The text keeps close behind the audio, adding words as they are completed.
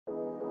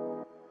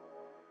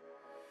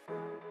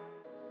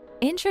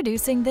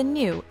Introducing the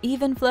new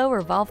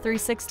Evenflo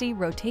REVOLE360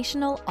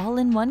 Rotational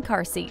All-in-One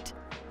Car Seat.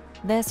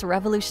 This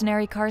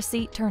revolutionary car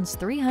seat turns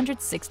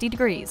 360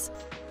 degrees,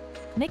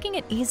 making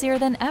it easier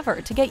than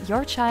ever to get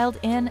your child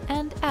in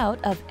and out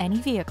of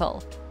any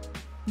vehicle.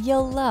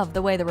 You'll love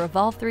the way the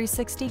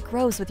REVOLE360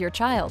 grows with your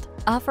child,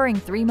 offering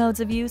 3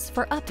 modes of use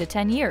for up to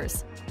 10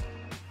 years.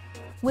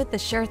 With the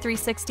Sure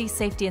 360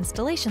 safety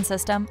installation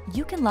system,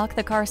 you can lock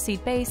the car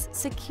seat base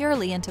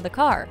securely into the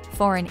car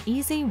for an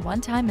easy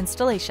one-time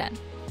installation.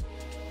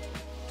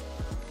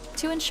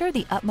 To ensure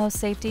the utmost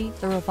safety,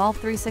 the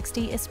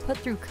REVOLE360 is put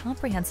through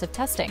comprehensive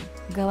testing,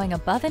 going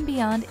above and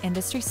beyond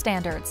industry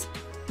standards.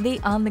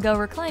 The on-the-go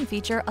recline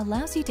feature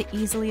allows you to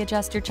easily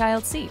adjust your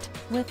child's seat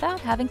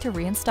without having to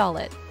reinstall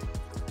it.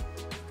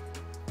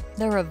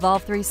 The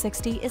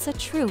REVOLE360 is a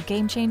true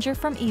game-changer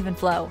from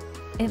Evenflo.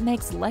 It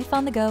makes life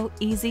on the go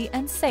easy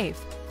and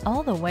safe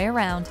all the way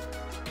around.